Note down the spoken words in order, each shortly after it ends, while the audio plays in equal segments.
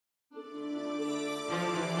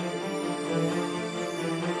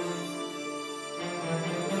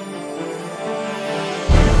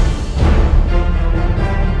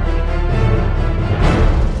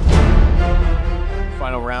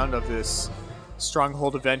this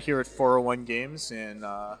Stronghold event here at 401 Games in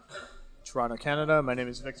Toronto, Canada. My name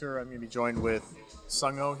is Victor. I'm going to be joined with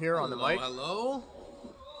Sungho here on the mic. Hello.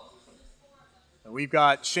 And we've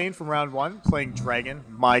got Shane from round one playing Dragon,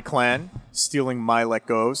 my clan, stealing my let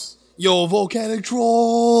goes. Yo, volcanic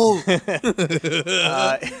troll!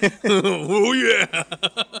 Oh yeah!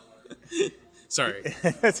 Sorry.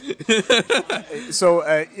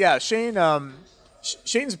 So yeah, Shane.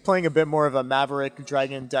 Shane's playing a bit more of a Maverick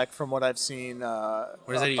Dragon deck from what I've seen. What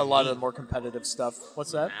does that a even lot mean? of the more competitive stuff.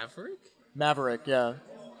 What's that? Maverick? Maverick, yeah.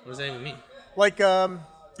 What does that even mean? Like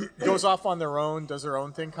goes off on their own, does their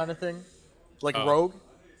own thing, kind of thing. Like Rogue.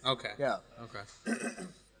 Okay. Yeah. Okay.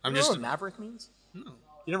 You know what Maverick means? No.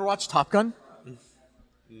 You never watched Top Gun?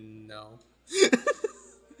 No.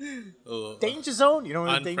 Danger Zone? You know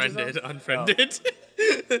what Danger Zone? Unfriended.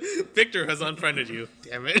 Victor has unfriended you.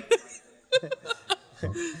 Damn it.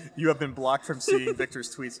 You have been blocked from seeing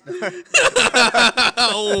Victor's tweets.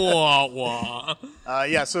 Wah, wah.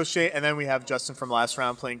 Yeah, so Shane, and then we have Justin from last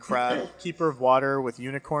round playing Crab, Keeper of Water with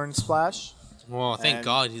Unicorn Splash. Well, thank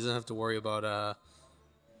God he doesn't have to worry about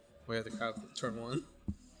where the crowd turn one.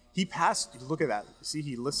 He passed. Look at that. See,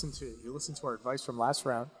 he listened to our advice from last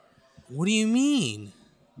round. What do you mean?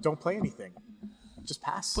 Don't play anything. Just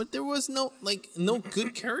pass. But there was no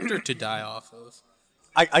good character to die off of.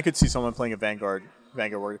 I could see someone playing a Vanguard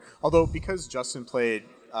warrior. Although because Justin played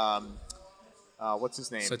what's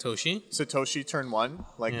his name? Satoshi turn one.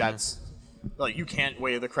 Like that's like you can't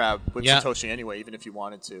weigh the crab with Satoshi anyway, even if you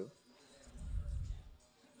wanted to.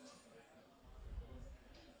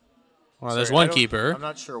 Well, there's one keeper. I'm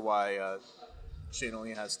not sure why Shane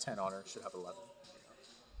only has 10 honor. Should have 11.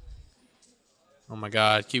 Oh my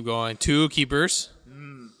God! Keep going. 2 keepers.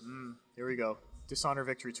 Here we go. Dishonor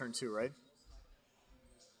victory turn 2, right?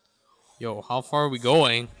 Yo, how far are we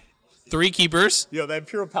going? 3 keepers. Yo, the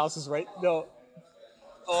Imperial Palace is right. No.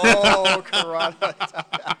 Oh, Karada.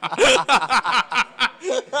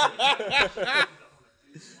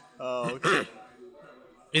 Oh, okay.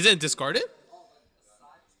 Isn't it discarded?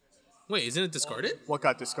 Wait, isn't it discarded? What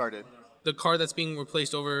got discarded? The card that's being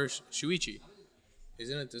replaced over Shuichi.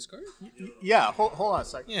 Isn't it discarded? Yeah, hold on a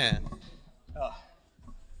second. Yeah.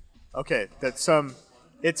 Okay, that's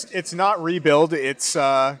it's not rebuild, it's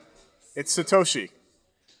Satoshi.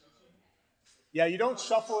 Yeah, you don't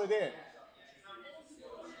shuffle it in.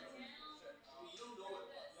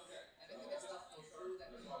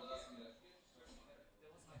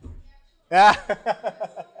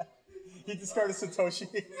 He discarded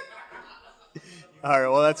Satoshi. All right,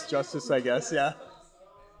 well, that's justice, I guess, yeah.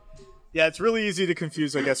 Yeah, it's really easy to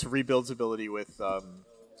confuse, I guess, Rebuild's ability with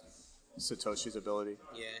Satoshi's ability.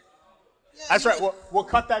 Yeah. That's right, we'll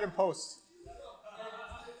cut that in post.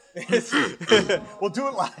 We'll do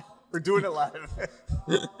it live. We're doing it live.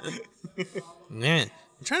 Man,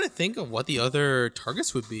 I'm trying to think of what the other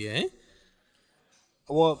targets would be, eh?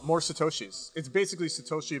 Well, more Satoshis. It's basically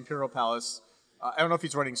Satoshi Imperial Palace. I don't know if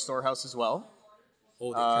he's running Storehouse as well.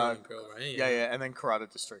 Oh, the Imperial, right? Yeah, and then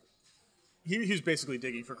Karada District. He's basically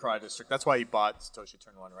digging for Karada District. That's why he bought Satoshi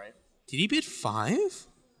turn 1, right? Did he bid 5?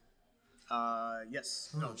 Yes.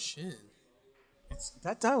 Oh, No, shit.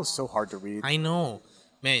 that dial is so hard to read. I know.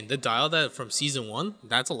 Man, the dial that from season 1,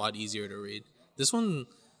 that's a lot easier to read. This one,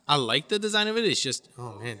 I like the design of it. It's just,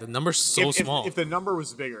 oh man, the number's so small. If the number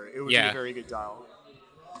was bigger, it would be a very good dial.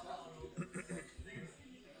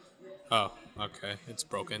 Oh, okay. It's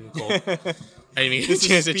broken. Cool. I mean, it's a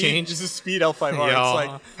chance to change. This is speed L5R. Yo, It's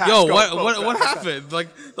like, yo, what happened? Like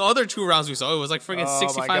the other 2 rounds we saw, it was like friggin'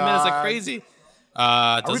 65 minutes, like crazy.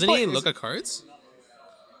 Doesn't he look at cards?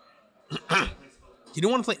 You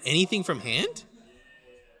don't want to play anything from hand?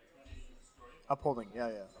 Upholding,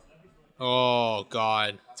 yeah. Oh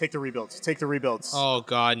God. Take the rebuilds. Oh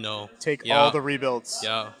God, no. Take all the rebuilds.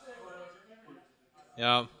 Yeah.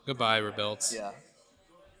 Goodbye, rebuilds. Yeah.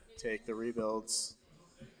 Take the rebuilds.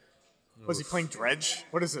 Was he playing Dredge?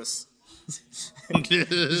 What is this?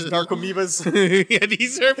 Narcomoebas? Yeah,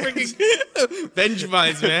 these are freaking Venge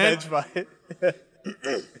Vines, man. Venge Vine.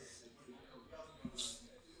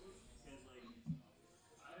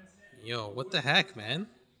 Yo, what the heck, man?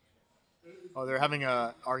 Oh, they're having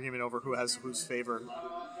an argument over who has whose favor.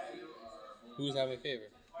 Who's having favor?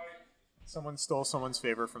 Someone stole someone's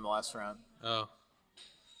favor from the last round. Oh,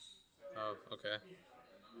 okay.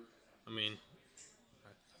 I mean, I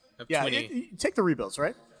have 20. Take the rebuilds,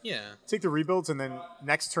 right? Yeah. Take the rebuilds, and then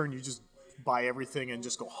next turn you just buy everything and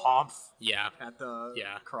just go humph. Yeah. At the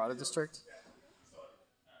Karada District.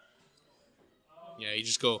 Yeah, you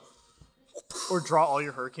just go. Or draw all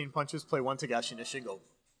your hurricane punches, play one Tagashi Nishi, and go.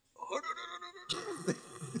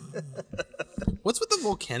 What's with the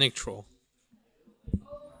volcanic troll?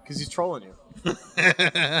 Because he's trolling you.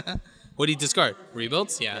 What do you discard?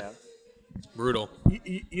 Rebuilds? Yeah. Brutal.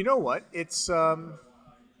 You know what? It's I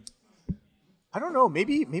don't know.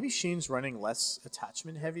 Maybe Sheen's running less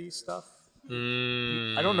attachment heavy stuff.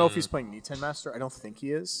 I don't know if he's playing Niten Master. I don't think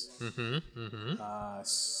he is.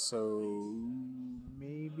 So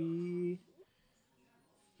maybe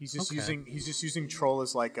he's just using Troll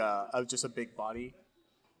as like just a big body.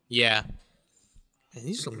 Yeah. And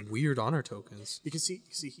these are some weird honor tokens. Because he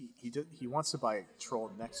wants to buy Troll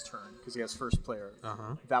next turn because he has first player.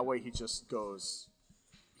 That way he just goes,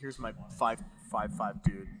 here's my 5/5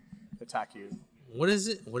 dude, attack you. What is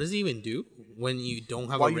it? What does it even do when you don't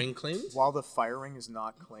have a ring claimed? While the fire ring is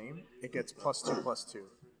not claimed, it gets +2/+2.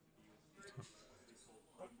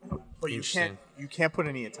 But you can't put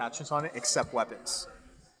any attachments on it except weapons.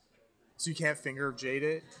 So you can't Finger of Jade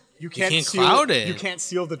it. You can't cloud it. You can't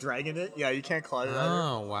seal the dragon it. Yeah, you can't cloud it.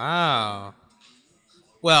 Oh wow.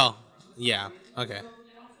 Well, yeah. Okay.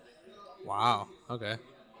 Wow. Okay.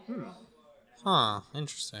 Huh.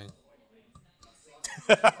 Interesting.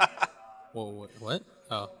 Whoa, what?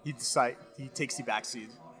 Oh. He takes the backseat.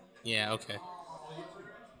 Yeah, okay.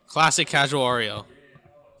 Classic casual Oreo.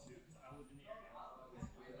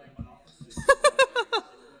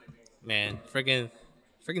 Man, friggin'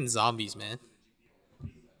 zombies, man.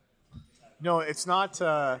 No, it's not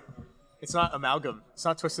amalgam. It's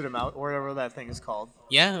not twisted amalgam or whatever that thing is called.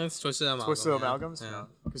 Yeah, it's twisted amalgam. Twisted amalgams? Yeah.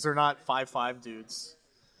 Because they're not 5/5 dudes.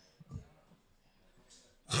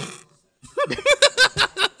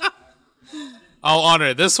 I'll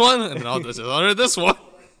honor this one, and I'll just honor this one.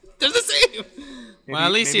 They're the same. Well,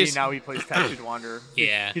 at least maybe now he plays Captured Wanderer.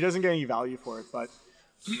 Yeah. He doesn't get any value for it, but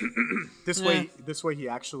this way he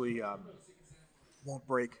actually won't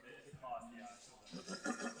break.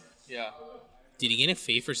 Yeah. Did he gain a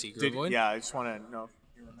Fae for Secret Void? Yeah, I just want to know.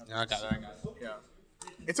 I got it. Yeah.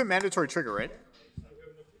 It's a mandatory trigger, right?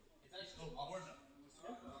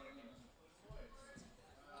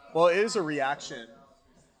 Well, it is a reaction.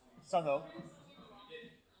 Sungho.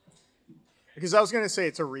 Because I was going to say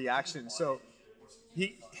it's a reaction, so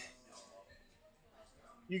you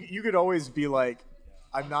could always be like,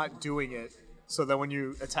 I'm not doing it, so that when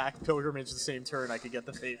you attack Pilgrimage the same turn, I could get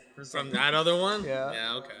the Fate. From that other one? Yeah.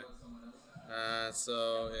 Yeah, okay.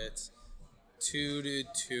 So it's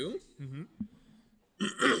 2/2.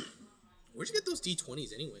 Where'd you get those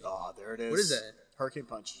D20s anyway? Oh, there it is. What is that? Hurricane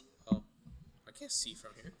Punch. Oh, I can't see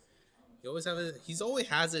from here. He always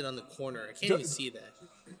has it on the corner. I can't even see that.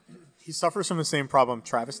 He suffers from the same problem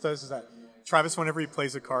Travis does. Is that Travis, whenever he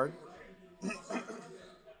plays a card,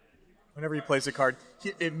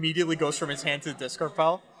 he immediately goes from his hand to the discard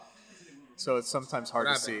pile. So it's sometimes hard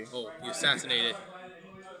to see. Oh, you assassinated.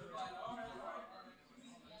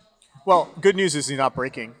 Well, good news is he's not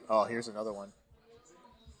breaking. Oh, here's another one.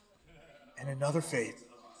 And another Fate.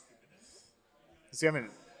 He's going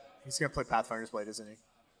to play Pathfinder's Blade, isn't he?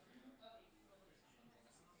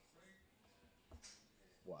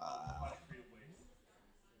 Wow.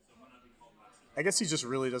 I guess he just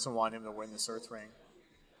really doesn't want him to win this Earth Ring.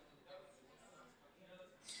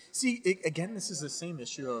 See, again, this is the same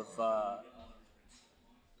issue of...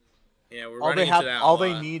 yeah, we're running into that. All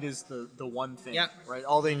they need is the one thing, yeah. Right?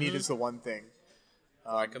 All they need is the one thing.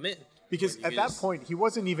 I commit. Because at that point, he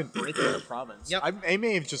wasn't even breaking the province. Yep. I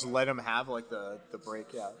may have just let him have like the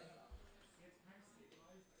break, yeah.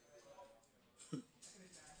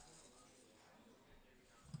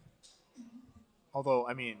 Although,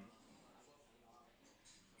 I mean,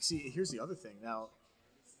 see, here's the other thing. Now,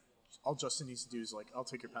 all Justin needs to do is like, I'll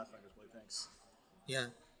take your Pathfinder's Blade, thanks. Yeah.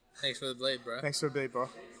 Thanks for the blade, bro. Thanks for the blade, bro.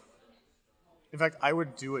 In fact, I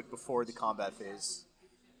would do it before the combat phase.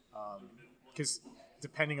 Because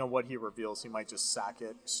depending on what he reveals, he might just sack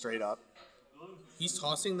it straight up. He's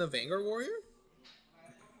tossing the Vanguard Warrior?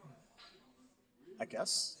 I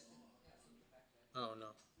guess. Oh, no.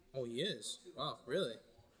 Oh, he is? Wow, really?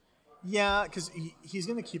 Yeah, because he's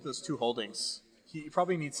going to keep those two holdings. He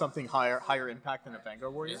probably needs something higher impact than a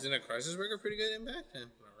Vanguard Warrior. Isn't a Crisis Breaker pretty good impact? Yeah,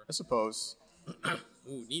 whatever. I suppose.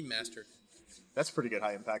 Ooh, Need Master. That's pretty good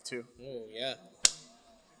high impact, too. Oh, yeah.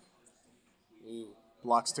 Ooh.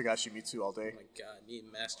 Blocks Togashi Mitsu all day. Oh my god, Need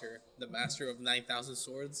Master. The master of 9,000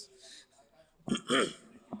 swords.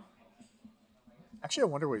 Actually, I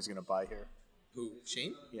wonder what he's going to buy here. Who,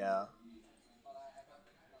 Shane? Yeah.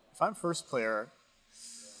 If I'm first player...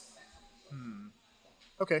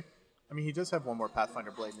 Okay. I mean, he does have one more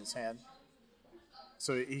Pathfinder Blade in his hand.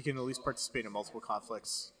 So he can at least participate in multiple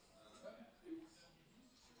conflicts.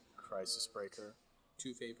 Crisis Breaker.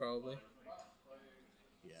 2 Fade, probably.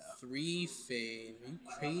 Yeah. 3 Fade. Are you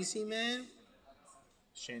crazy, man?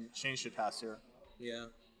 Shane should pass here. Yeah.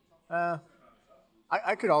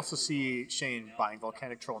 I could also see Shane buying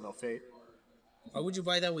Volcanic Troll, no Fate. Why would you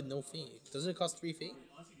buy that with no fate? Doesn't it cost 3 fate?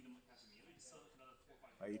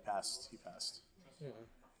 He passed. He passed. Yeah.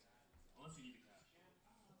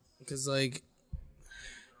 Because, like,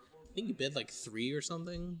 I think he bid like 3 or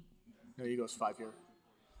something. No, he goes 5 here.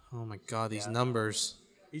 Oh my god, these numbers.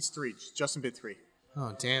 He's 3. Justin bid 3.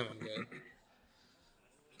 Oh, damn. Okay.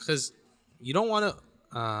 Because you don't want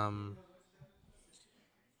to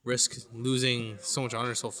risk losing so much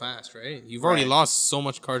honor so fast, right? You've already lost so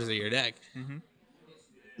much cards to your deck. Mm-hmm.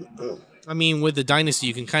 I mean, with the Dynasty,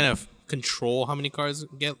 you can kind of control how many cards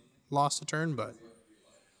get lost a turn, but...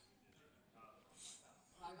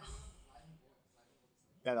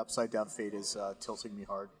 That upside down fate is tilting me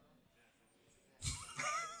hard.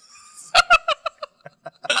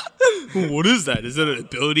 What is that? Is it an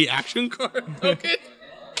ability action card? Okay.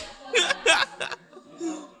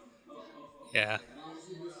 Yeah.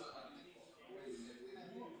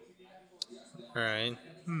 All right.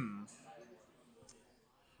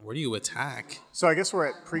 Where do you attack? So I guess we're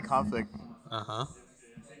at pre-conflict. Uh-huh.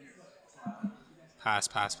 Pass.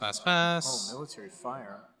 Oh, military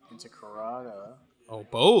fire into Karada. Oh,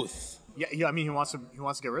 both. Yeah. I mean, he wants to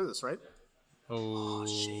get rid of this, right? Oh,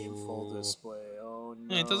 shameful display. Oh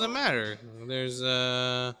no. It doesn't matter. There's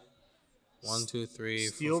 1, 2, 3.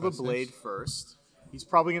 Steal 4, 5, the blade 6. first. He's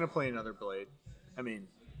probably gonna play another blade. I mean,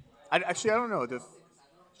 I don't know.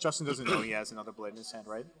 Justin doesn't know he has another blade in his hand,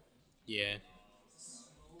 right? Yeah.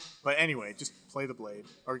 But anyway, just play the blade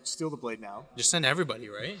or steal the blade now. Just send everybody,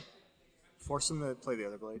 right? Force him to play the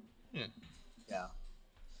other blade. Yeah. Yeah.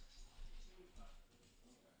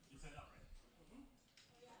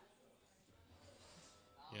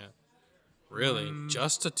 Yeah. Really?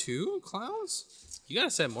 Just a 2 clowns? You gotta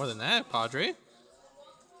set more than that, Padre.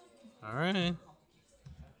 All right.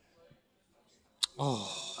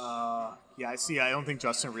 Oh. Yeah, I see. I don't think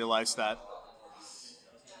Justin realized that.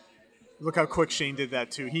 Look how quick Shane did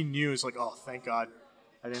that too. He knew. It's like, oh, thank God,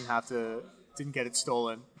 I didn't get it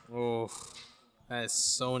stolen. Oh, that is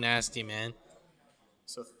so nasty, man.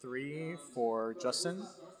 So 3 for Justin.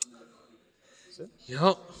 Is it?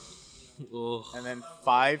 Yep. Ugh. And then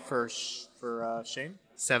 5 for Shane.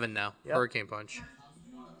 7 now. Yep. Hurricane Punch.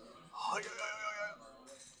 Oh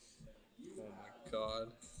my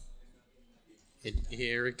God.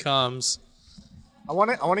 Here it comes. I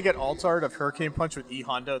want to get alt art of Hurricane Punch with E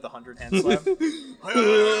Honda with the 100 hand slam.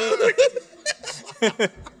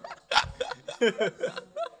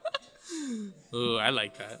 Ooh, I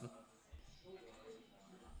like that.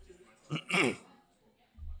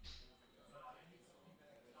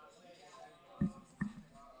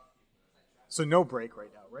 So no break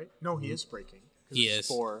right now, right? No, he is breaking. He is.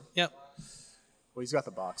 4. Yep. Well, he's got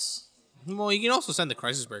the box. Well, you can also send the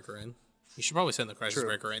Crisis Breaker in. You should probably send the Crisis True.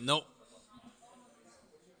 Breaker in. Nope.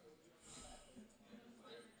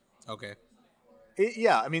 Okay.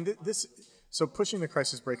 Yeah, I mean, this. So pushing the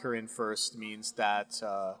Crisis Breaker in first means that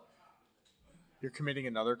you're committing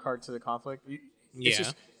another card to the conflict. It's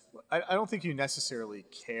just, I don't think you necessarily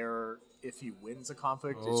care if he wins a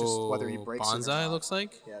conflict. It's just whether he breaks it or Bonsai not. looks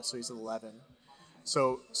like. Yeah, so he's 11.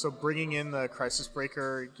 So bringing in the Crisis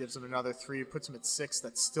Breaker gives him another 3, puts him at 6.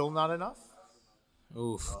 That's still not enough.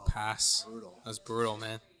 Oof, pass. Brutal. That's brutal,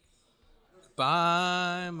 man.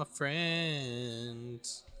 Bye, my friend.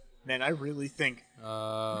 Man, I really think.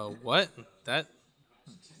 What? That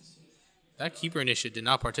Keeper Initiative did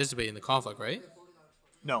not participate in the conflict, right?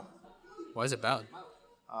 No. Why is it bad?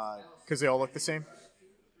 Because they all look the same.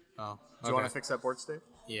 Oh, Do you want to fix that board state?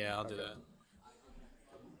 Yeah, I'll do that.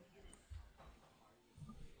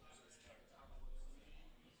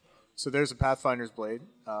 So there's a Pathfinder's Blade.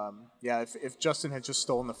 Yeah, if Justin had just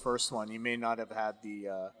stolen the first one, he may not have had he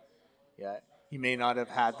may not have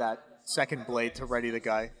had that second blade to ready the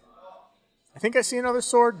guy. I think I see another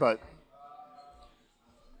sword, but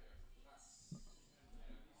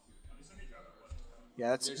yeah,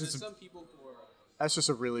 that's just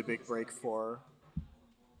a really big break for.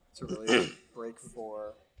 It's a really big break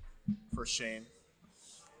for Shane.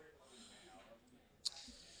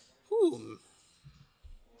 Ooh.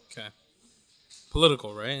 Okay.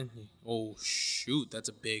 Political, right? Oh shoot, that's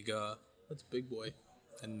a big boy.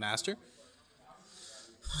 And master?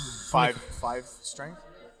 5 strength.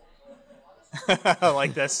 I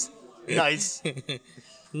like this. Nice.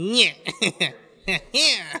 Yeah.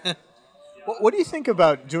 What do you think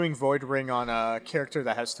about doing Void Ring on a character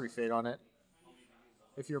that has 3 fate on it?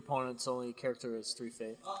 If your opponent's only character is 3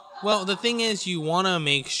 fate. Well, the thing is, you want to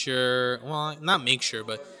make sure. Well, not make sure,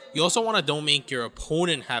 but You also want to don't make your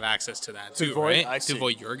opponent have access to that too, void? right? I see. To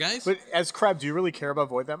avoid your guys. But as Crab, do you really care about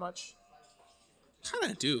void that much?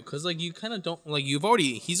 Kind of do, because like you kind of don't like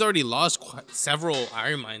he's already lost several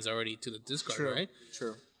Iron Mines already to the discard, True. right?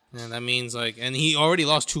 True. And that means and he already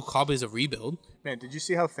lost 2 copies of rebuild. Man, did you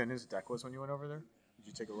see how thin his deck was when you went over there? Did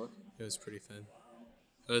you take a look? It was pretty thin.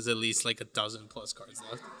 It was at least like a dozen plus cards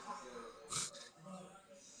left.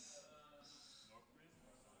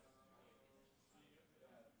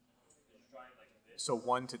 So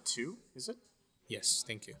 1 to 2, is it? Yes,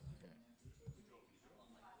 thank you.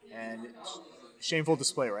 And shameful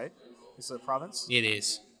display, right? Is it a province? It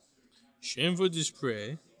is. Shameful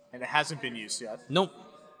display. And it hasn't been used yet. Nope.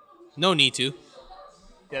 No need to.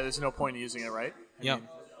 Yeah, there's no point in using it, right? Yeah.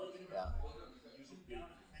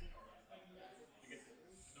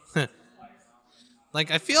 Like,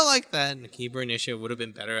 I feel like that Keeper Initiative would have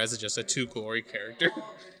been better as just a 2 glory character.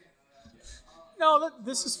 No,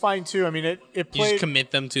 this is fine too. I mean, it played. You just commit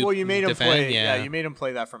them to. Well, you made him defend, play. Yeah. You made him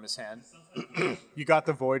play that from his hand. You got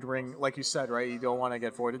the void ring, like you said, right? You don't want to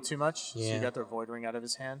get voided too much, so Yeah. you got the void ring out of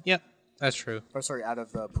his hand. Yep, that's true. Or sorry, out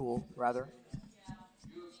of the pool rather.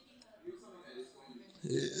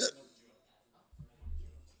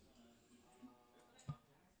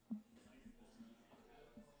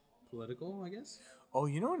 Political, I guess. Oh,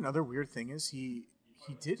 you know another weird thing is he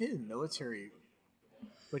did his military,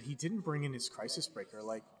 but he didn't bring in his crisis breaker.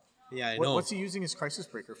 Like, yeah, I know. What's he using his crisis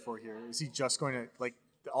breaker for here? Is he just going to like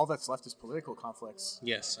all that's left is political conflicts?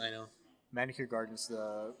 Yes, I know. Manicure Gardens,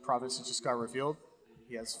 the province that just got revealed.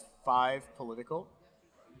 He has 5 political.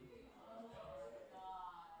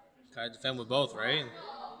 Gotta defend with both, right?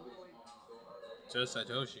 Just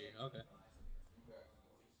Satoshi, okay.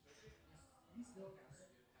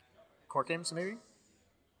 Court games, maybe?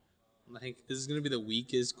 I think this is gonna be the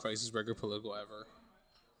weakest Crisis Breaker political ever.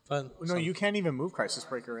 But No, you can't even move Crisis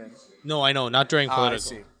Breaker in. No, I know, not during political. I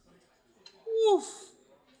see. Woof.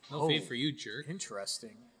 No fate for you, jerk.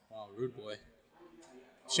 Interesting. Wow, rude boy.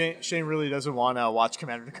 Shane really doesn't want to watch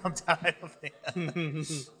Commander to come down, I don't think.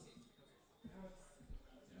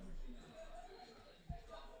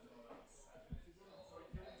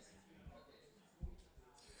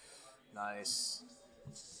 Nice.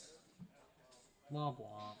 Womp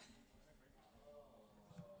womp.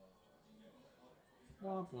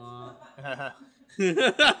 Womp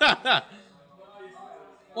womp.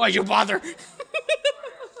 Why'd you bother?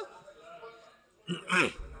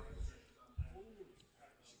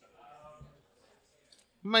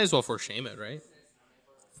 Might as well force shame it, right?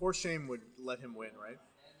 Force shame would let him win, right?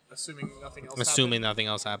 Assuming nothing else Assuming nothing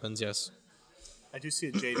else happens, yes. I do see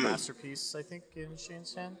a Jade Masterpiece, I think, in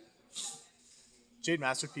Shane's hand. Jade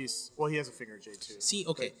Masterpiece. Well, he has a Finger Jade, too. See,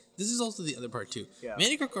 okay, this is also the other part, too. Yeah.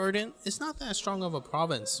 Manicure Garden is not that strong of a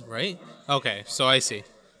province, right? Okay, so I see.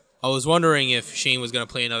 I was wondering if Shane was going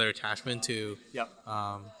to play another attachment to... Yep.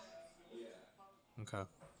 Okay.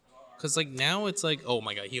 Because, like, now it's like, oh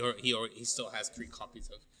my god, he still has 3 copies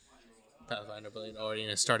of Pathfinder Blade already in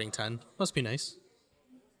his starting 10. Must be nice.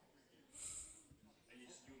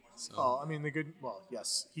 So. Oh, I mean,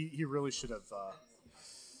 yes. He really should have...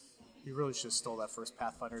 he really should have stole that first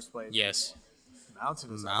Pathfinder's Blade. Yes.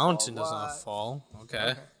 Mountain does not fall.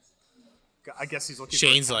 Okay. I guess he's looking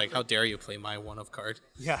Shane's for like, how dare you play my 1 of card?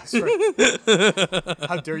 Yeah, that's right.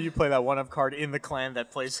 How dare you play that 1 of card in the clan that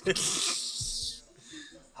plays it?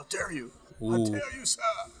 How dare you? Ooh. How dare you, sir?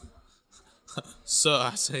 Sir,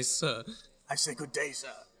 I say sir. I say good day, sir.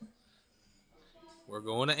 We're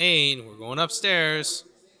going to Ain. We're going upstairs.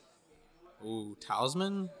 Ooh,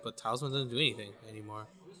 Talisman? But Talisman doesn't do anything anymore.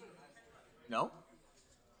 No?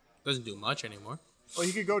 Doesn't do much anymore. Well,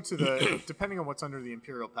 you could go to the... depending on what's under the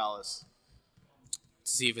Imperial Palace.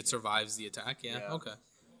 To see if it survives the attack? Yeah. Okay.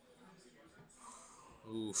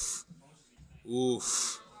 Oof.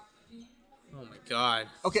 Oof. Oh my god.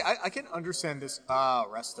 Okay, I can understand this.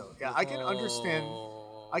 Resto. Yeah, I can understand...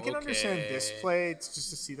 I can understand this play just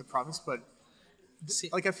to see the province, but...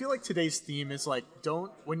 like, I feel like today's theme is, like,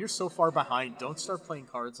 when you're so far behind, don't start playing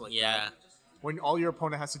cards like that. When all your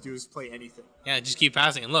opponent has to do is play anything. Yeah, just keep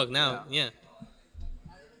passing. And look, now, yeah,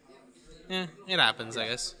 it happens, I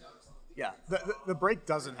guess. Yeah, the break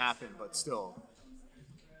doesn't happen, but still.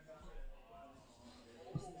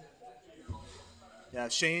 Yeah,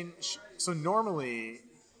 Shane... So normally,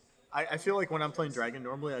 I feel like when I'm playing Dragon,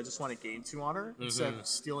 normally I just want to gain 2 honor instead of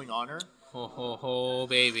stealing honor. Ho, ho, ho,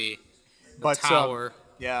 baby. But tower.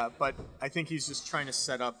 Yeah, but I think he's just trying to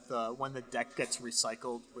set up when the deck gets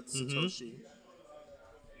recycled with Satoshi.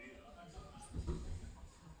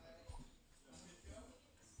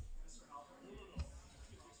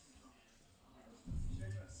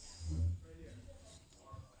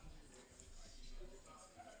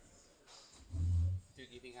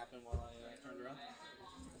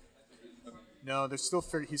 No, he's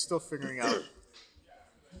still figuring out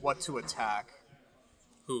what to attack.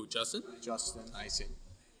 Who, Justin? Justin. I see.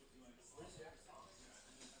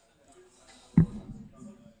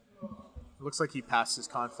 Looks like he passed his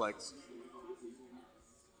conflict.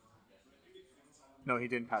 No, he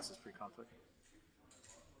didn't pass his pre-conflict.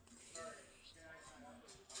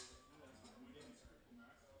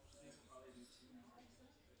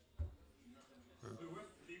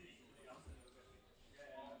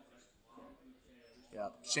 Yeah,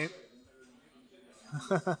 shame.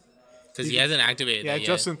 Because he hasn't activated Yeah, that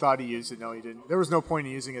Justin yet. thought he used it. No, he didn't. There was no point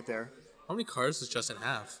in using it there. How many cards does Justin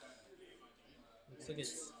have?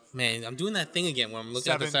 Man, I'm doing that thing again where I'm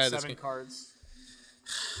looking at the side of the screen. 7 cards.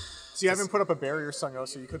 So you haven't put up a barrier, Sungho,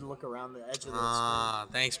 so you couldn't look around the edge of the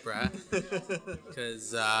screen. Thanks, Brad.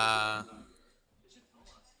 Because,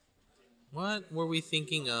 what were we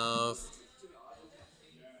thinking of?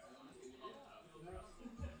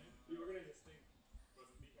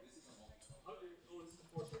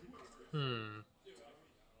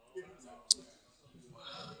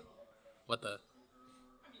 What the?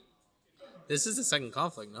 This is the second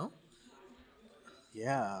conflict, no?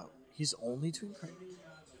 Yeah, he's only twin.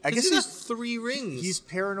 I guess he's he's got 3 rings. He's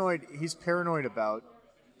paranoid. He's paranoid about.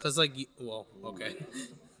 Cause like, well, okay.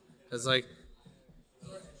 Cause like,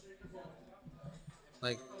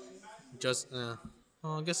 just.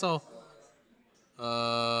 I guess I'll.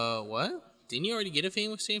 What? Didn't you already get a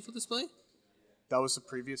famous shameful display? That was the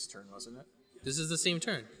previous turn, wasn't it? This is the same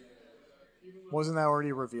turn. Wasn't that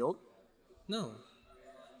already revealed? No.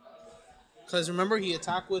 Because remember, he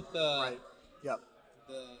attacked with the... Right. Yep.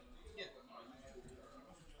 Yeah.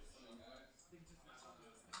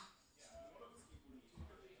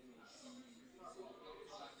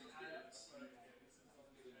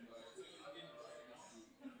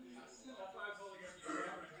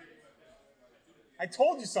 I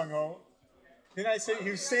told you, Sungho. Didn't I say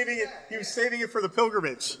he was saving it? He was saving it for the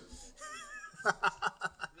pilgrimage. Man,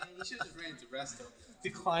 he should have just ran into Resto.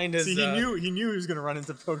 Declined his... See, he knew he was going to run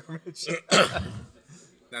into pilgrimage.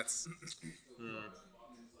 That's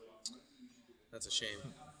a shame.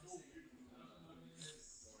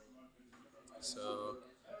 So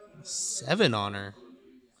 7 honor.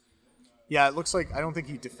 Yeah, it looks like I don't think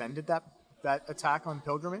he defended that attack on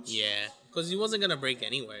pilgrimage. Yeah, because he wasn't gonna break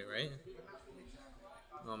anyway, right?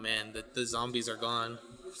 Oh man, the zombies are gone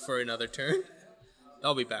for another turn.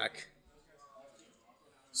 They'll be back.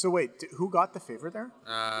 So wait, who got the favor there?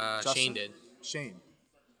 Shane did. Shane.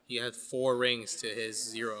 He had 4 rings to his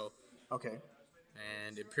 0. Okay.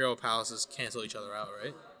 And Imperial Palaces cancel each other out,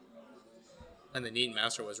 right? And the Need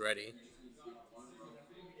Master was ready.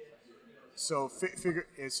 So figure.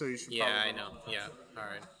 So you should. Yeah, probably I know. Yeah. All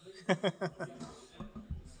right.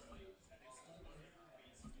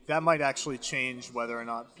 That might actually change whether or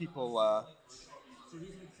not people.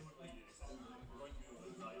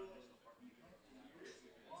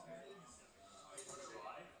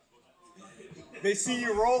 They see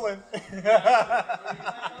you rolling.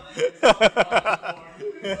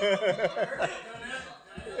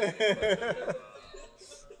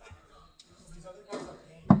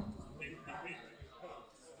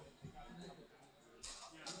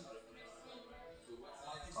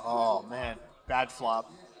 Oh man, bad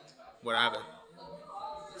flop What happened?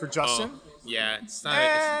 for Justin. Oh, yeah, it's not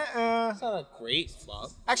a great flop.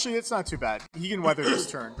 Actually, it's not too bad. He can weather this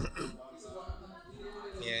turn.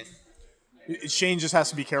 Yeah. Shane just has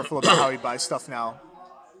to be careful about how he buys stuff now.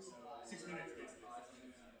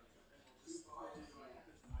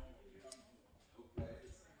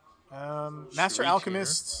 Master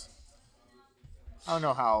Alchemist. I don't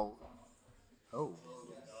know how. Oh.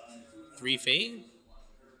 3 fate?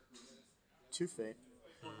 2 fate.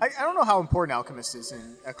 I don't know how important Alchemist is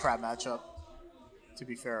in a crab matchup, to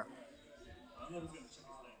be fair.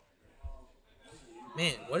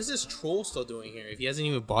 Man, what is this troll still doing here if he hasn't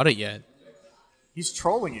even bought it yet? He's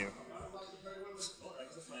trolling you.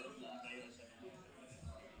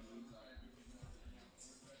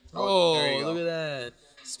 Oh, there you look go. at that.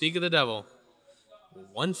 Speak of the devil.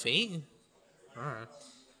 1 fate? Alright.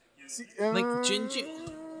 See, Like, Jin.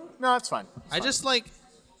 No, it's fine. I just like...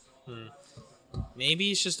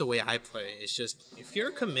 Maybe it's just the way I play. It's just, if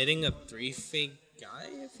you're committing a 3 fate guy,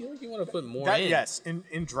 I feel like you want to put more in. Yes,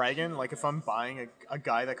 in Dragon, like if I'm buying a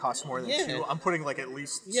guy that costs more than 2, I'm putting like at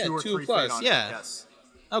least 2 or 3 plus, fate on yeah. it. Yes.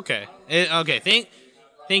 Okay. Okay,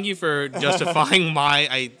 thank you for justifying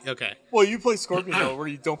my... Okay. Well, you play Scorpion though, where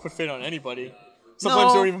you don't put fate on anybody.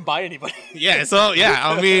 Sometimes you don't even buy anybody. Yeah, so, yeah,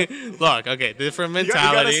 I mean, look, okay, different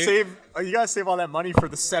mentality. You gotta save all that money for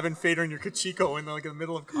the 7 fate on your Kachiko in the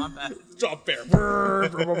middle of combat. Drop bear.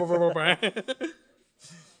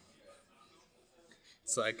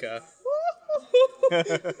 It's like,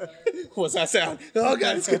 what's that sound? Oh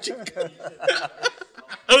god, it's good.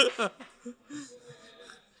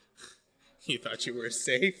 You thought you were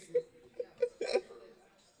safe?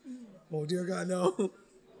 Oh dear God, no! All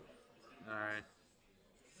right,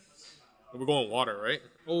 we're going water, right?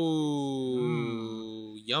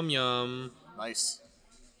 Oh, yum yum. Nice.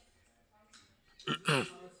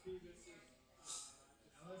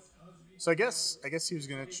 So I guess he was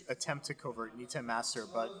gonna attempt to covert Nitem Master,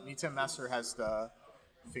 but Nitem Master has the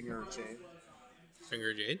finger jade.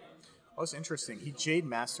 Finger jade. Oh, it's interesting. He Jade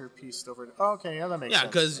Masterpiece over. Oh, okay, yeah, that makes sense. Yeah,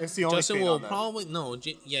 because Justin will fate probably no.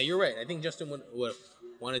 Yeah, you're right. I think Justin would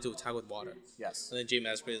wanted to attack with water. Yes. And then Jade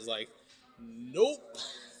Masterpiece is like, nope,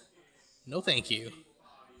 no, thank you.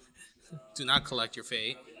 Do not collect your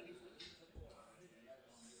fate.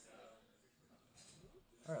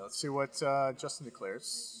 All right, let's see what Justin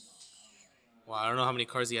declares. Well, I don't know how many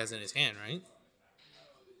cards he has in his hand, right?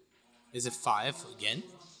 Is it 5 again?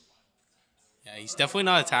 Yeah, he's definitely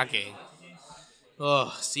not attacking.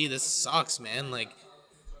 Oh, see, this sucks, man. Like,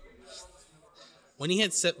 when he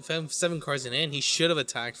had 7 cards in hand, he should have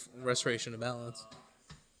attacked Restoration of Balance.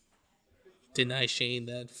 Deny Shane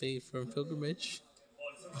that fate from Pilgrimage.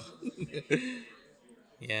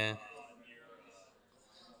 Yeah.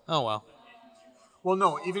 Oh, well. Well,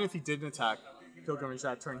 no, even if he didn't attack Pilgrimage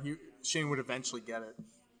that turn, Shane would eventually get it.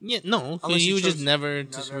 Yeah, no, he would just never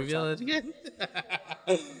reveal it again.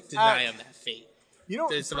 Deny him that fate. You know,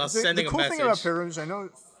 it's about sending the cool a message. Thing about Pilgrimage, I know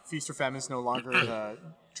Feast or Famine is no longer in a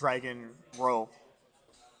Dragon Row.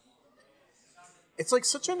 It's like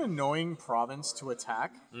such an annoying province to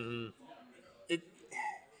attack. Mm-hmm.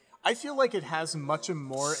 I feel like it has much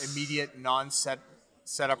more immediate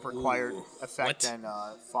setup required effect than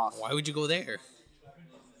FOF. Why would you go there?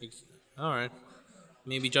 All right,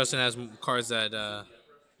 maybe Justin has cards that.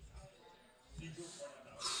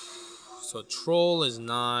 So Troll is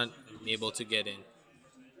not able to get in.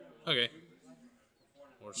 Okay.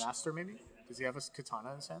 Master maybe? Does he have a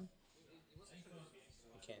katana in his hand?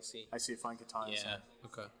 I can't see. I see a fine katana in his hand.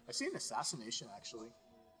 Okay. I see an assassination actually.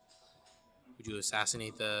 Would you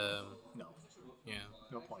assassinate the... No. Yeah.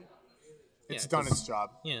 No point. It's done its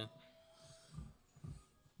job. Yeah.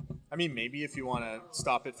 I mean, maybe if you want to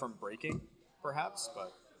stop it from breaking, perhaps,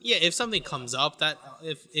 but... Yeah, if something comes up that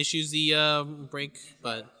issues the break,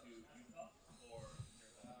 but...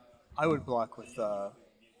 I would block with... Oh,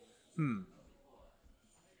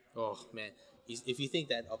 man. If you think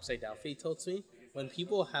that upside down fate tilts me, when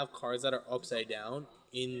people have cards that are upside down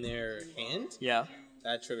in their hand... Yeah.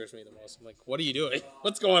 That triggers me the most. I'm like, what are you doing?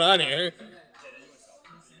 What's going on here?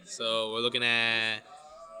 So we're looking at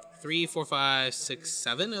 3, 4, 5, 6,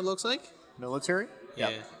 7, it looks like. Military? Yeah.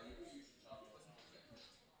 Yep.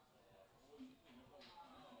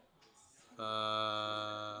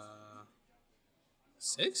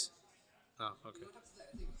 6? Oh, okay.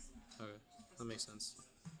 Okay, that makes sense.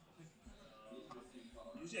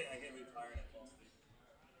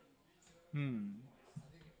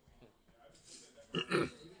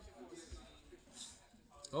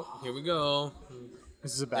 Oh, here we go.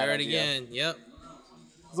 This is a bad idea. There it again. Yep.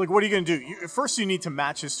 It's like, what are you going to do? First, you need to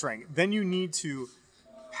match his strength. Then you need to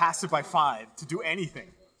pass it by 5 to do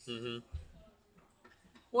anything. Mm-hmm.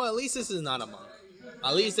 Well, at least this is not a monk.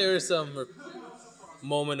 At least there is some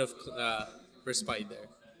moment of respite there.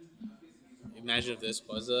 Imagine if this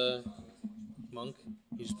was a monk.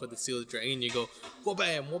 You just put the seal of the dragon and you go,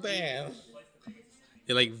 wha-bam, wha-bam.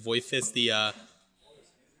 You like voice fist the,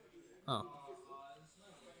 Oh.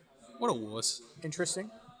 What a wuss. Interesting.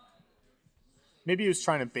 Maybe he was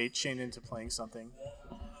trying to bait Shane into playing something.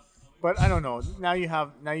 But I don't know. Now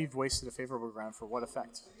you've wasted a favorable ground for what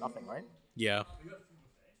effect? Nothing, right? Yeah.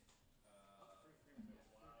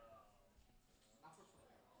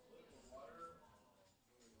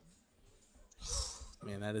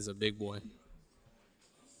 Man, that is a big boy.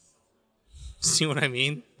 See what I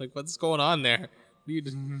mean? Like, what's going on there?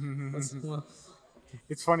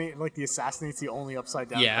 It's funny, like the assassinate's the only upside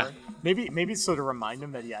down card. Maybe it's so to remind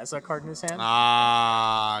him that he has that card in his hand.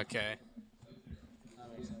 Ah, okay.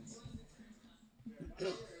 That makes sense.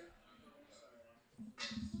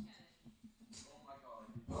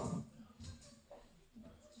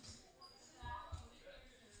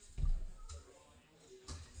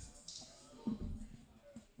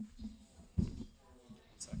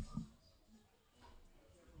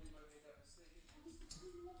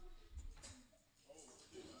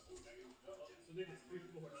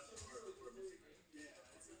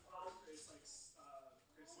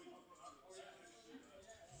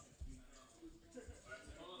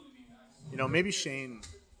 You know, maybe Shane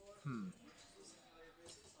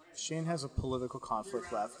Shane has a political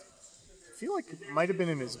conflict left. I feel like it might have been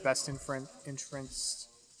in his best interest.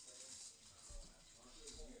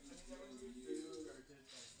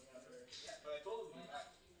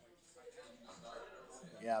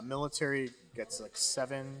 Yeah, military gets like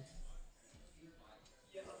 7.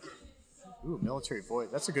 Ooh, military void.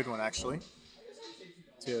 That's a good one, actually.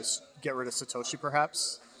 To get rid of Satoshi,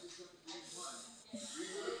 perhaps.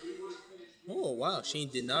 Oh, wow. Shane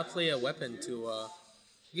did not play a weapon to... I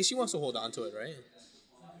guess he wants to hold on to it, right?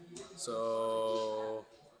 So...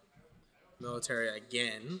 military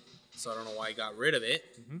again. So I don't know why he got rid of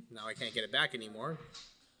it. Mm-hmm. Now I can't get it back anymore.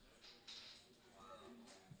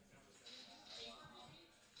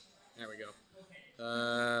 There we go.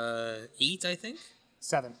 8, I think?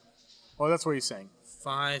 7. Well, that's what he's saying.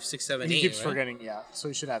 5, 6, 7, he 8. He keeps right? forgetting, yeah. So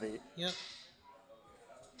he should have 8. Yep.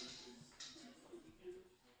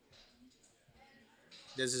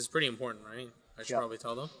 This is pretty important, right? I should probably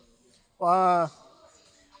tell them. I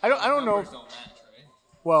don't know. Don't match, right?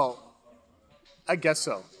 Well, I guess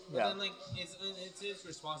so. But then, like, it's his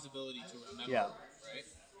responsibility to remember, right?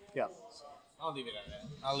 Yeah. So I'll leave it at that.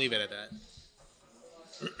 I'll leave it at that.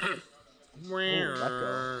 Let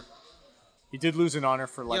go. He did lose an honor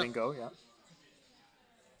for letting go, yeah.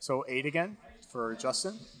 So 8 again for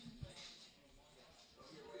Justin.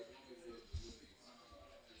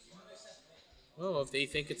 Well, if they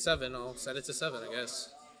think it's 7, I'll set it to 7, I guess.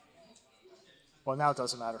 Well, now it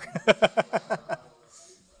doesn't matter.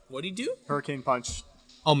 What'd he do? Hurricane Punch.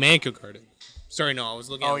 Oh, Manco carded. Sorry, no, I was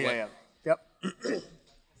looking at yeah. Yep.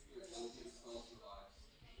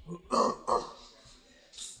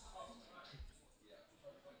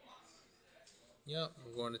 Yep,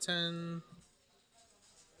 we're going to 10.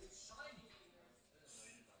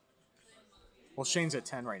 Well, Shane's at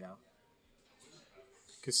 10 right now.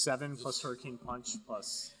 Because 7 plus Hurricane Punch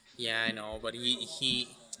plus... Yeah, I know, but he...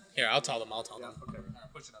 Here, I'll tell them. Okay. All right,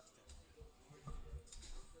 push it up to 10.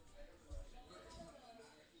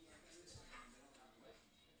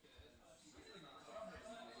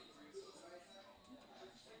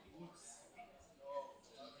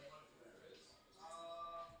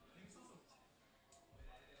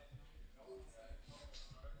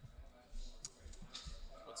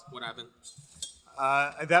 What happened?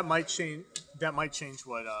 That might change. That might change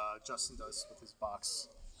what Justin does with his box.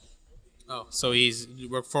 Oh, so he's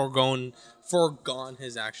foregone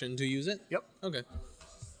his action to use it? Yep. Okay.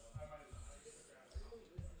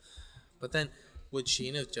 But then, would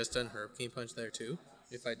Sheen have just done Hurricane Punch there too?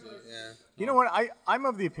 If I do, yeah. You know what? I'm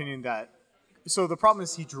of the opinion that... So the problem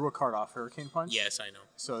is he drew a card off Hurricane Punch. Yes, I know.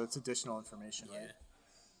 So it's additional information, right?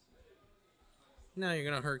 Now you're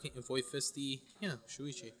going to Hurricane Void Fist the... Yeah,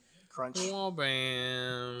 Shuichi. Crunch. Oh,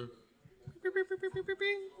 bam.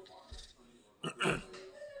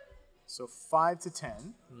 So 5 to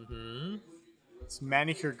 10. Mm-hmm. It's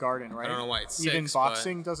Manicure Garden, right? I don't know why it's Even 6,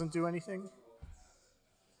 boxing doesn't do anything?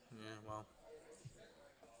 Yeah, well.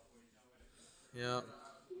 Yep.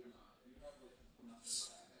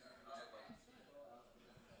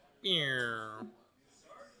 Yeah.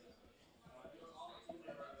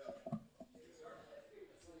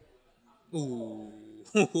 Ooh.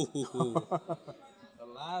 The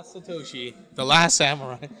last Satoshi. The last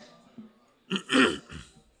samurai.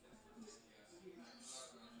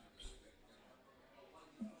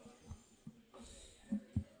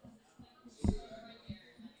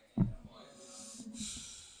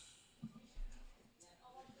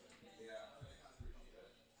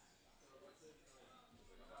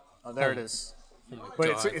 Oh, there it is. Oh but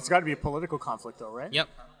it's got to be a political conflict, though, right? Yep.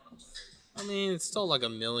 I mean, it's still like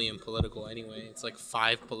 1 million political anyway. It's like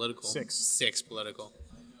 5 political. 6 political.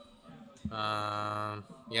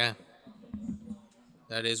 Yeah.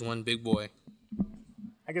 That is one big boy.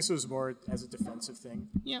 I guess it was more as a defensive thing.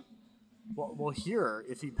 Yeah. Well, here,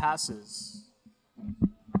 if he passes,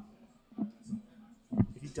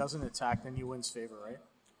 if he doesn't attack, then he wins favor, right?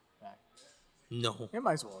 Back. No. He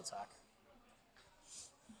might as well attack.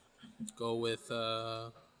 Go with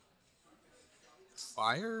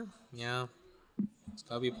fire? Yeah. It's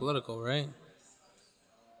gotta be political, right?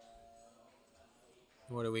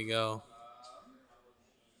 Where do we go?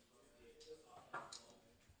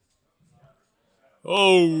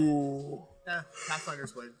 Oh!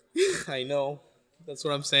 Pathfinder's Blade. I know. That's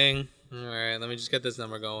what I'm saying. Alright, let me just get this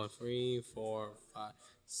number going. 3, 4, 5,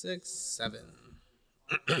 6, 7.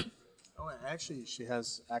 Oh, and actually, she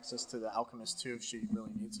has access to the Alchemist, too, if she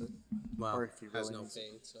really needs it. Well, or if he really has no needs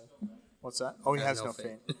fade, so... What's that? Oh, he has no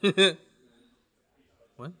fade.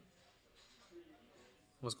 What?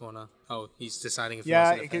 What's going on? Oh, he's deciding if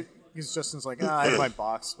yeah, he wants to because Justin's like, I have my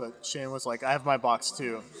box, but Shane was like, I have my box,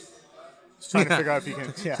 too. Just trying to figure out if you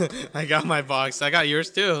can. Yeah. I got my box. I got yours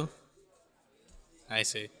too. I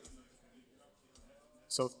see.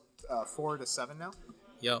 So 4 to 7 now.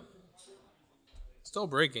 Yep. Still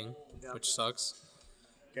breaking, which sucks.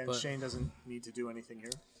 Again, but Shane doesn't need to do anything here.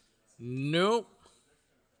 Nope.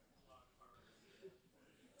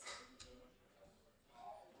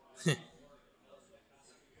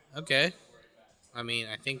 Okay. I mean,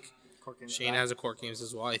 I think Shane has a court games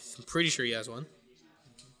as well. I'm pretty sure he has one.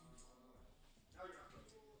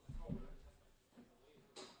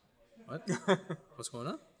 What? What's going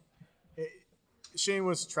on?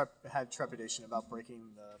 Shane had trepidation about breaking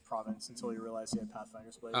the province until he realized he had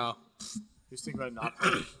Pathfinder's Blade. Oh. He was thinking about not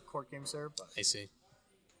playing court games there, but I see.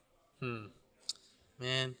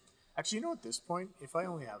 Man. Actually, you know, at this point, if I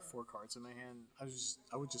only have 4 cards in my hand,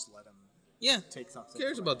 I would just let him. Take something. Who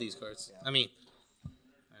cares about these cards? Yeah. I mean,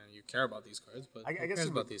 you care about these cards, but I guess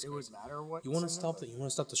it would matter what you want to stop. You want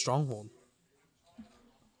to stop the Stronghold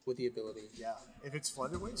with the ability. Yeah, if it's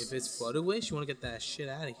Flooded Waste. If it's Flooded Waste, you want to get that shit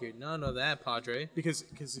out of here. None of that, Padre. Because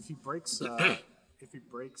if he breaks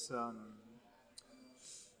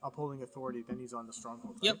Upholding Authority, then he's on the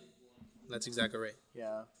Stronghold. Right? Yep, that's exactly right.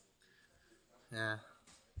 Yeah. Yeah.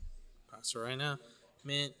 Pass it right now,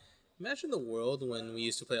 man. Imagine the world when we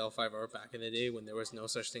used to play L5R back in the day when there was no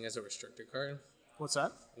such thing as a restricted card. What's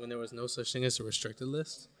that? When there was no such thing as a restricted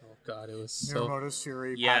list. Oh god, it was Mirumoto's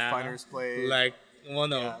Fury, Pathfinder's Blade. Like, well,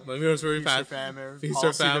 no, but Mirumoto's Fury, Feast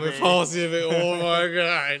or Famine, Policy of it. Oh my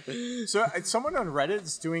god. So someone on Reddit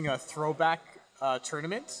is doing a throwback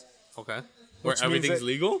tournament. Okay. Where everything's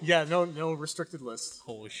legal? Yeah, no restricted list.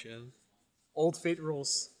 Holy shit. Old Fate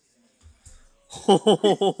rules.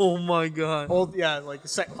 Oh my god. Old, yeah, like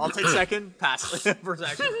I'll take second, pass. First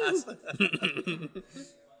action, pass.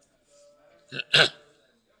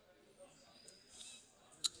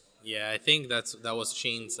 Yeah, I think that was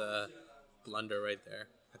Shane's blunder right there.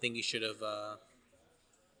 I think he should have.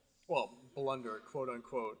 Well, blunder, quote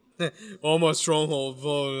unquote. Almost Stronghold.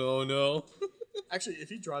 Oh no. Actually, if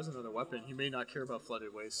he draws another weapon, he may not care about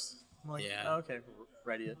Flooded Waste. I'm like, yeah. Oh, okay,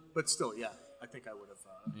 ready it. But still, yeah, I think I would have.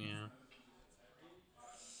 Yeah.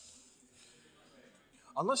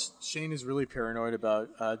 Unless Shane is really paranoid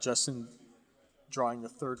about Justin drawing the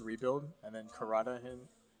 3rd rebuild and then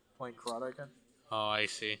playing Karada again. Oh, I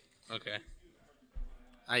see. Okay.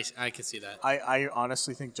 I can see that. I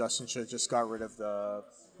honestly think Justin should have just got rid of the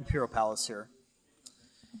Imperial Palace here.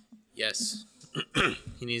 Yes.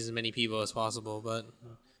 He needs as many people as possible, but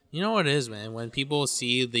you know what it is, man? When people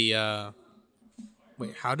see the...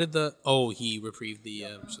 Wait, how did the... Oh, he reprieved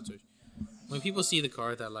the... When people see the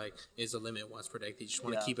card that like is a limit once per deck, they just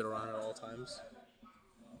want to keep it around at all times.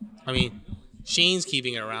 I mean, Shane's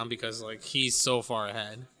keeping it around because like he's so far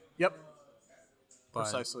ahead. Yep. But,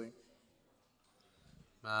 precisely.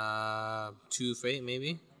 2 Fate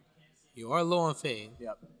maybe. You are low on Fate.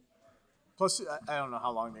 Yep. Plus, I don't know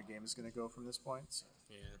how long the game is going to go from this point. So.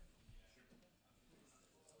 Yeah.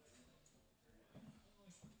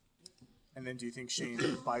 And then do you think Shane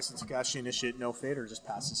buys into Tagashi initiate no fate or just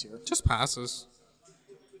passes here? Just passes.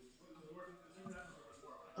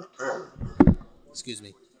 Excuse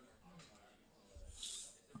me.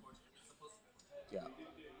 Yeah.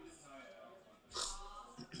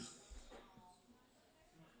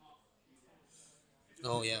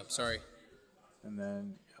 Oh yeah, sorry. And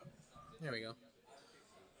then there we go.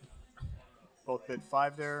 Both bid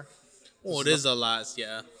 5 there. Oh, it is the last,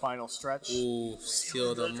 yeah. Final stretch. Ooh,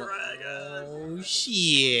 Seal the Dragon. Oh,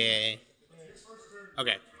 shit.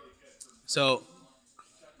 Okay. So,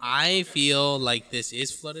 I feel like this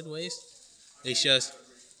is Flooded Waste. It's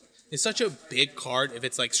such a big card if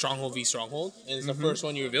it's like Stronghold v Stronghold. And it's the first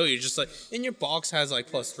one you reveal. You're just like, and your box has like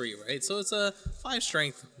 +3, right? So, it's a 5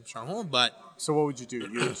 strength Stronghold, but. So, what would you do?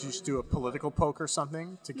 You would just do a political poke or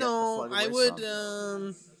something to get the Flooded Waste? No, I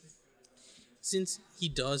would, since he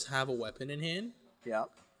does have a weapon in hand,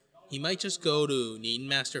 he might just go to Needin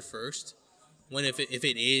Master first. When if it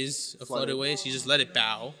is a Flooded Waste, you just let it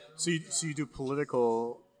bow. So you do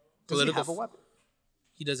political. Does he have a weapon?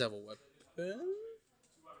 He does have a weapon.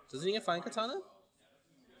 Doesn't he have Fine Katana?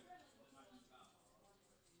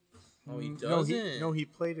 Oh, he doesn't. No, he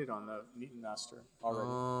played it on the Needin Master already.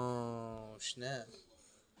 Oh snap!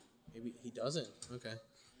 Maybe he doesn't. Okay.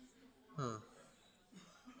 Huh.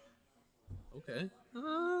 Okay.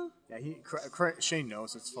 Yeah, Shane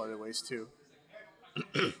knows it's Flooded Waste too.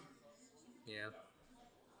 Yeah.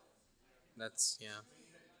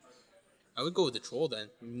 I would go with the Troll then.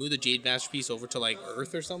 Move the Jade Masterpiece over to like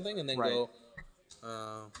Earth or something, and then go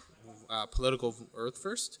political Earth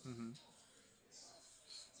first.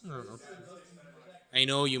 I don't know. I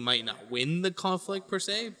know you might not win the conflict per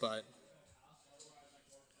se, but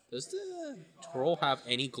Does the troll have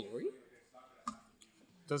any glory?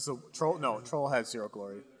 Does the troll? No, troll has 0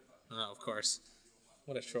 glory. Oh, of course.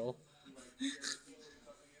 What a troll.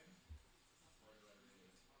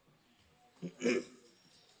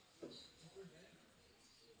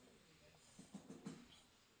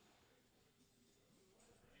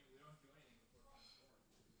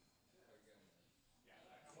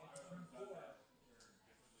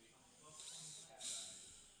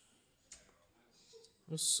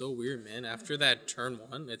 It was so weird, man. After that turn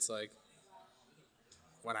 1, it's like,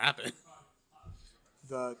 what happened?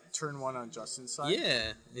 The turn 1 on Justin's side?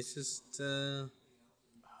 Yeah, it's just...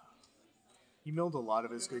 He milled a lot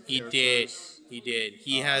of his good He characters. did.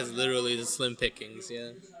 He has literally the slim pickings,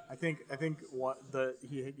 yeah. I think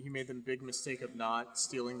he made the big mistake of not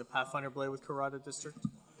stealing the Pathfinder blade with Karada District.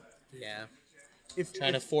 Yeah.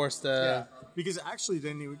 Trying to force the... Yeah, because actually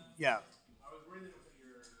then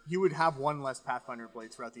he would have 1 less Pathfinder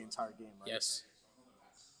blade throughout the entire game, right? Yes.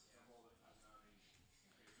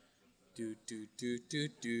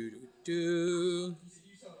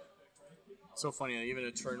 So funny, even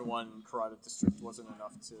a turn 1 Karada District wasn't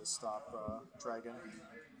enough to stop Dragon.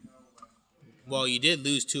 Well, you did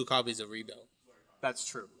lose 2 copies of Rebuild. That's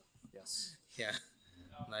true. Yes. Yeah.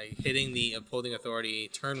 Like, hitting the opposing authority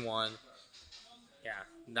turn 1. Yeah,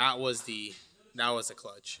 that was a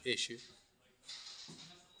clutch issue.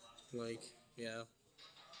 Like, yeah.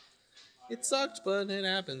 It sucked, but it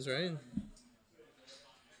happens, right?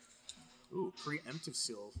 Ooh, preemptive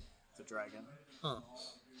seal the Dragon. Huh.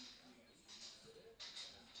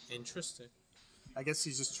 Interesting. I guess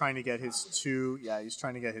he's just trying to get his 2. Yeah, he's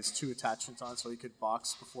trying to get his 2 attachments on so he could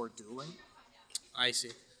box before dueling. I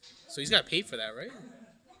see. So he's got to pay for that, right?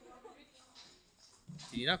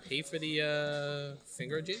 Did he not pay for the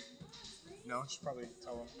finger jig? No, I should probably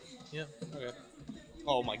tell him. Yeah. Okay.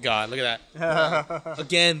 Oh my God! Look at that.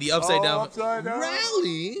 Again, the upside down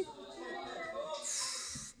rally.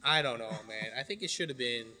 I don't know, man. I think it should have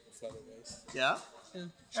been flooded waste. Yeah. Yeah.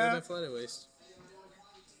 Should have been flooded waste.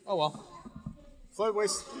 Oh well. Flood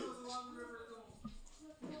waste.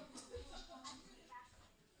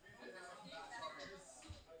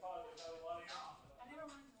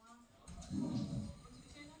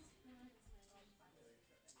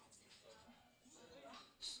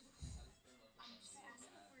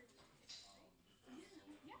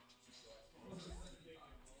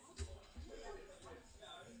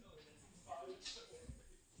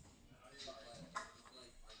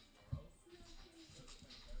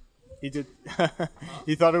 He did.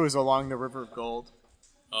 He thought it was along the River of Gold.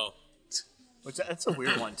 Oh. Which that's a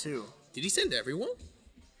weird one too. Did he send everyone?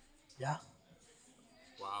 Yeah.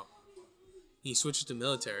 Wow. He switched to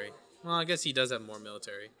military. Well, I guess he does have more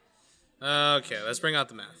military. Okay, let's bring out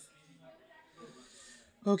the math.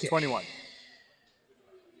 Okay. 21.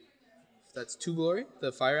 That's 2 glory.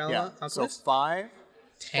 The fire element. Yeah. So 5.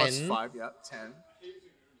 10. Plus 5. Yeah. 10.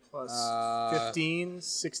 Plus 15,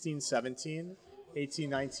 16, 17. 18,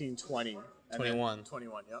 19, 20. 21.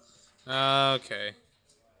 21, yep. Okay.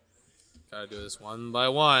 Gotta do this one by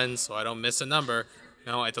one so I don't miss a number.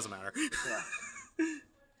 No, it doesn't matter. Yeah.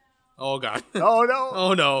 Oh, God. Oh, no.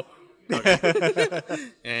 Oh, no. Okay.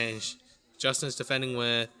 And Justin's defending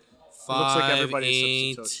with 5, looks like everybody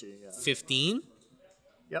 8, except Satoshi, yeah. 15.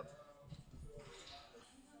 Yep.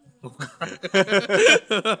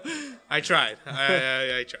 I tried.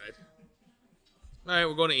 I tried. All right,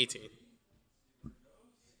 we're going to 18.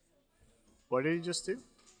 What did he just do?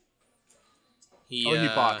 He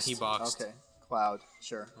boxed. He boxed. Okay. Cloud,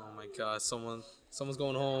 sure. Oh my God! Someone's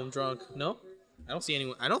going home drunk. No, I don't see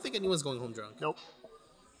anyone. I don't think anyone's going home drunk. Nope.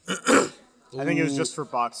 I think it was just for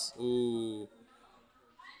box. Ooh.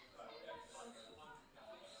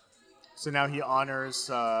 So now he honors,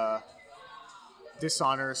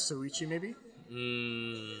 dishonors Suichi, maybe?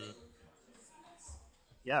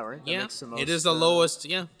 Yeah, right? That Yeah, makes the most, it is the lowest.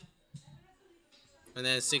 Yeah. And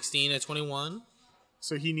then 16 at 21.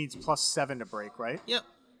 So he needs plus 7 to break, right? Yep.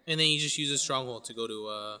 And then he just uses Stronghold to go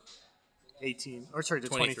to 18. Or sorry, to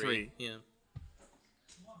 23. Yeah.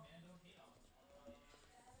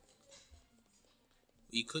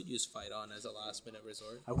 You could use Fight On as a last minute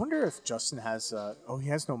resort. I wonder if Justin has. He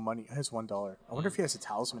has no money. He has $1. I wonder if he has a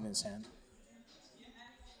talisman in his hand.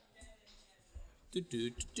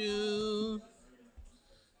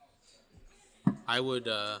 I would.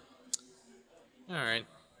 All right.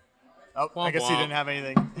 Oh, womp, I guess he womp. didn't have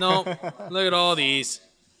anything. No, look at all these.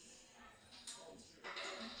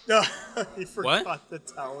 No, he forgot What? the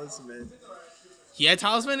talisman. He had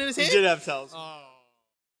talisman in his hand? He did have talisman. Oh.